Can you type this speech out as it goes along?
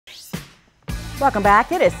Welcome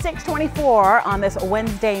back. It is 6:24 on this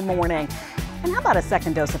Wednesday morning. And how about a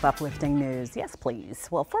second dose of uplifting news? Yes, please.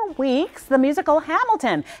 Well, for weeks, the musical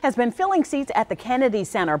Hamilton has been filling seats at the Kennedy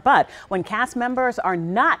Center. But when cast members are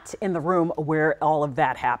not in the room where all of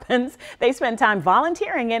that happens, they spend time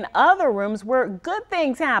volunteering in other rooms where good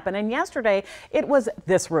things happen. And yesterday, it was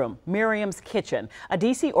this room, Miriam's Kitchen, a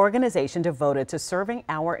D.C. organization devoted to serving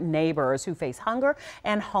our neighbors who face hunger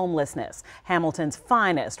and homelessness. Hamilton's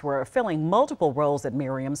finest were filling multiple roles at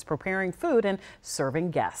Miriam's, preparing food and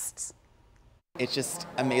serving guests. It's just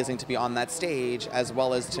amazing to be on that stage, as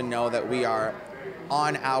well as to know that we are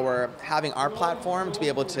on having our platform to be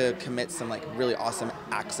able to commit some really awesome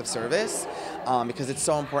acts of service, because it's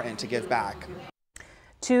so important to give back.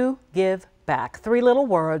 To give back. 3 little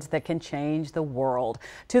words that can change the world.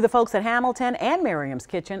 To the folks at Hamilton and Miriam's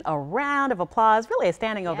Kitchen, a round of applause, really a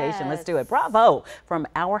standing ovation. Let's do it. Bravo from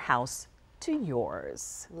our house to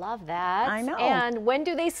yours. Love that. I know. And when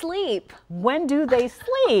do they sleep? When do they sleep?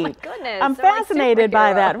 Oh my goodness. I'm fascinated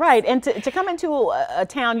by that. Right. And to come into a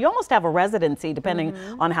town, you almost have a residency depending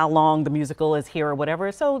on how long the musical is here or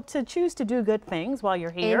whatever. So to choose to do good things while you're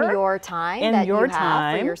here. In your time. In that your you have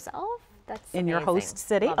time. for yourself. That's in your amazing. host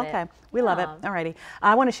city. Love Okay, it. we love it. All righty.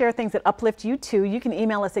 I want to share things that uplift you too. You can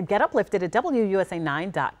email us at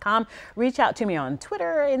get-uplifted@wusa9.com. Reach out to me on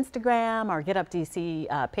Twitter, Instagram, or Get Up DC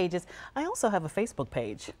pages. I also have a Facebook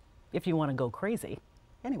page if you want to go crazy.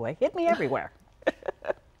 Anyway, hit me everywhere.